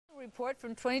report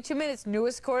from 22 Minutes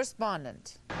newest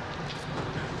correspondent.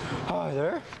 Hi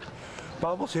there.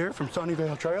 Bubbles here from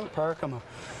Sunnyvale Trailer Park. I'm a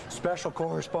special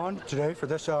correspondent today for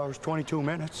this hour's 22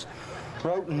 Minutes.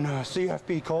 We're out in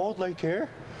CFB Cold Lake here.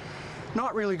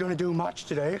 Not really going to do much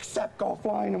today except go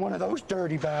flying in one of those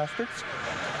dirty bastards,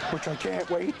 which I can't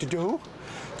wait to do.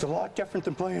 It's a lot different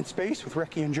than playing space with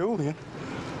Ricky and Julian.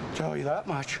 I'll tell you that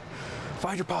much.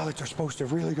 Fighter pilots are supposed to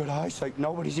have really good eyesight.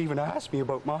 Nobody's even asked me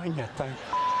about mine yet, thank.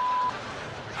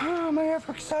 Am I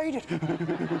ever excited?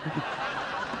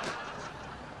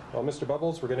 Well, Mr.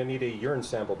 Bubbles, we're going to need a urine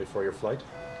sample before your flight.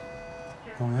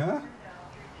 Oh, yeah?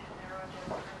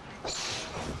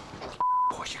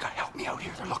 Boys, you gotta help me out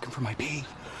here. They're looking for my pee.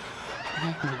 I've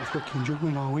been hanging out with Ricky and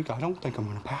Julian all week. I don't think I'm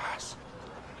gonna pass.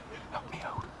 Help me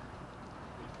out.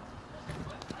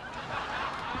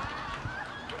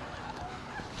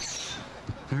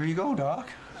 There you go, Doc.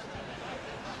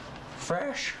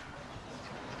 Fresh.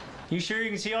 You sure you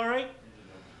can see all right?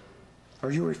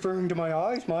 Are you referring to my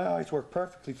eyes? My eyes work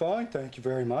perfectly fine, thank you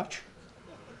very much.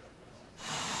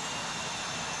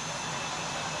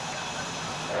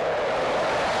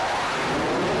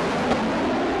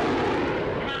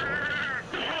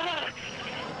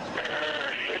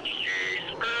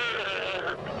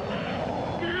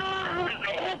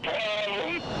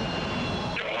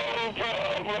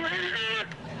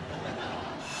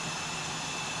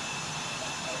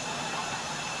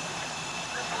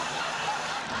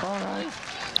 All right.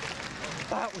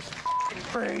 That was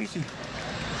crazy.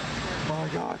 My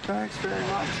God, thanks very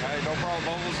much. Hey, no problem,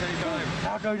 Bubbles, anytime.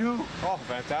 How'd I do? Oh,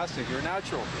 fantastic. You're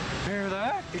natural. Hear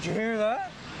that? Did you hear that?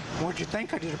 What'd you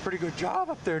think? I did a pretty good job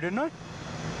up there, didn't I?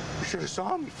 You should have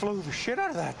saw me. Flew the shit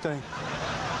out of that thing.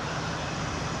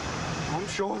 I'm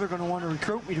sure they're going to want to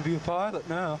recruit me to be a pilot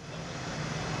now.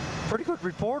 Pretty good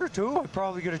reporter, too. I'd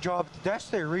probably get a job at the desk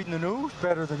there reading the news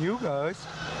better than you guys.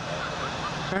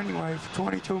 Anyway, for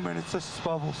 22 minutes, this is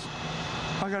Bubbles.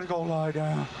 I gotta go lie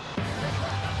down.